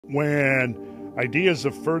when ideas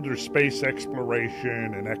of further space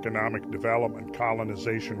exploration and economic development,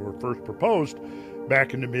 colonization, were first proposed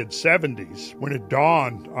back in the mid-70s, when it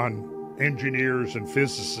dawned on engineers and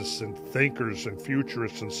physicists and thinkers and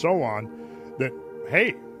futurists and so on that,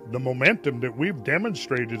 hey, the momentum that we've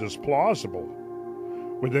demonstrated is plausible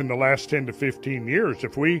within the last 10 to 15 years.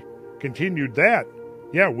 If we continued that,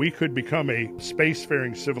 yeah, we could become a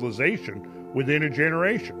spacefaring civilization within a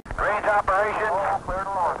generation. Range operation, cleared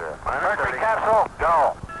longer. Mercury capsule,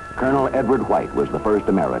 go. Colonel Edward White was the first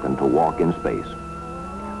American to walk in space.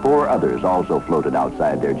 4 others also floated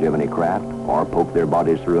outside their Gemini craft or poked their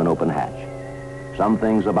bodies through an open hatch. Some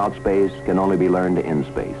things about space can only be learned in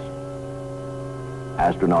space.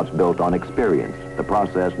 Astronauts built on experience, the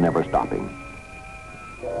process never stopping.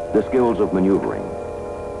 The skills of maneuvering,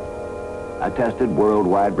 a tested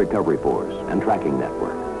worldwide recovery force and tracking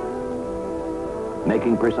network,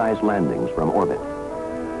 making precise landings from orbit,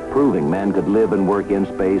 proving man could live and work in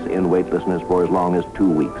space in weightlessness for as long as 2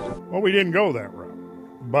 weeks. Well, we didn't go that route,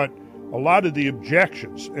 but a lot of the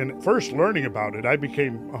objections, and first learning about it, I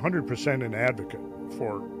became 100% an advocate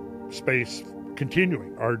for space,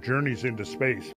 continuing our journeys into space.